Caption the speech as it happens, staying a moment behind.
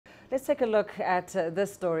Let's take a look at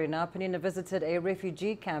this story now. Peninah visited a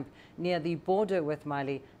refugee camp near the border with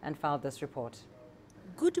Mali and filed this report.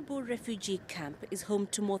 Ouagadoougou refugee camp is home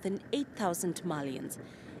to more than 8,000 Malians.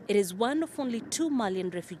 It is one of only 2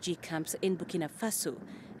 Malian refugee camps in Burkina Faso,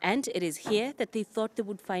 and it is here that they thought they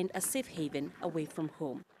would find a safe haven away from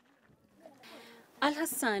home.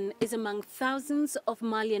 Al-Hassan is among thousands of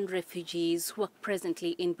Malian refugees who are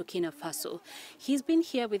presently in Burkina Faso. He's been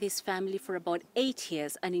here with his family for about 8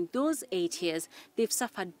 years, and in those 8 years, they've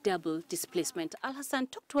suffered double displacement. Al-Hassan,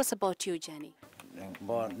 talk to us about your journey.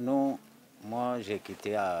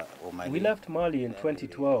 We left Mali in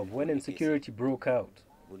 2012 when insecurity broke out.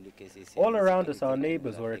 All around us, our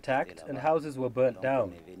neighbors were attacked and houses were burnt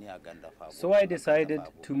down. So I decided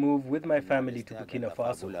to move with my family to Burkina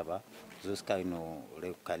Faso.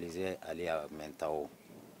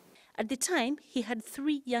 At the time, he had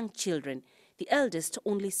 3 young children, the eldest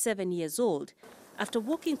only 7 years old. After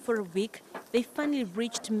walking for a week, they finally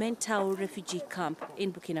reached Mentao refugee camp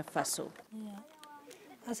in Burkina Faso.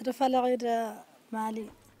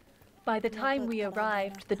 By the time we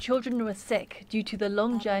arrived, the children were sick due to the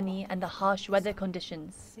long journey and the harsh weather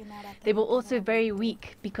conditions. They were also very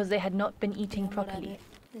weak because they had not been eating properly.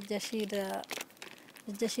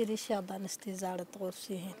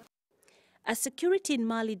 As security in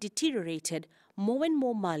Mali deteriorated, more and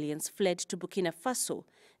more Malians fled to Burkina Faso.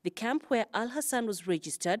 The camp where Al-Hassan was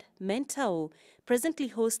registered, Mentao, presently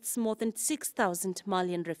hosts more than 6,000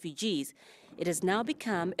 Malian refugees. It has now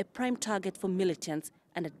become a prime target for militants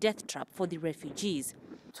and a death trap for the refugees.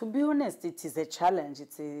 To be honest, it is a challenge.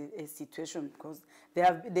 It's a situation because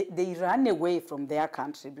they ran away from their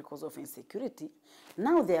country because of insecurity.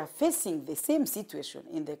 Now they are facing the same situation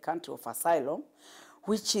in the country of asylum,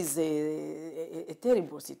 which is a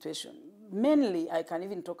terrible situation. Mainly, I can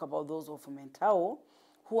even talk about those of Mentao,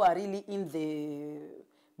 who are really in the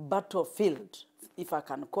battlefield, if I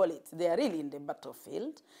can call it. They are really in the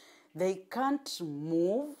battlefield. They can't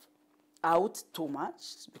move out too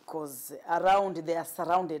much because around they are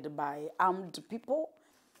surrounded by armed people.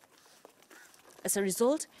 As a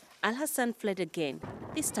result, Al-Hassan fled again,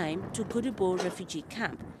 this time to Ouagadoougou refugee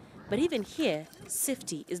camp. But even here,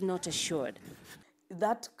 safety is not assured.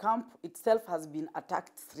 That camp itself has been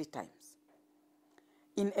attacked 3 times.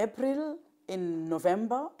 In April, in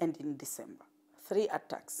November, and in December. 3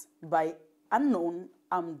 attacks by unknown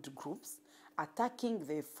armed groups attacking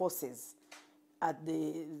the forces at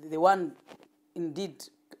the one indeed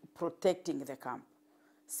protecting the camp.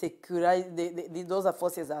 Those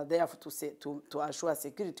forces are there to assure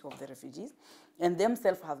security of the refugees, and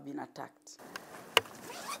themselves have been attacked.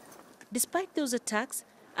 Despite those attacks,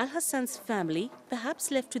 Al-Hassan's family, perhaps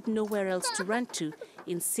left with nowhere else to run to,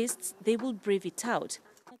 insists they will brave it out.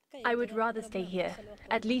 I would rather stay here.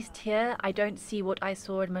 At least here, I don't see what I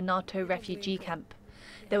saw in Mentao refugee camp.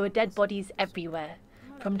 There were dead bodies everywhere.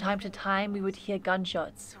 From time to time, we would hear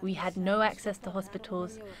gunshots. We had no access to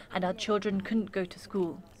hospitals, and our children couldn't go to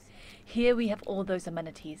school. Here we have all those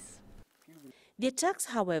amenities. The attacks,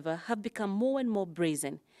 however, have become more and more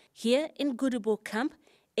brazen. Here in Ouagadoougou camp,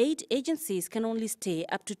 aid agencies can only stay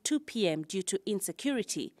up to 2 p.m. due to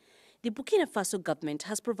insecurity. The Burkina Faso government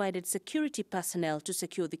has provided security personnel to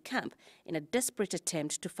secure the camp in a desperate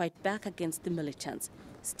attempt to fight back against the militants.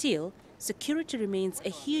 Still, security remains a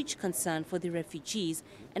huge concern for the refugees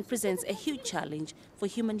and presents a huge challenge for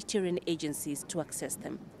humanitarian agencies to access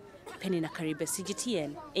them. Peninah Karibe,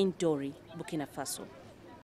 CGTN, in Dori, Burkina Faso.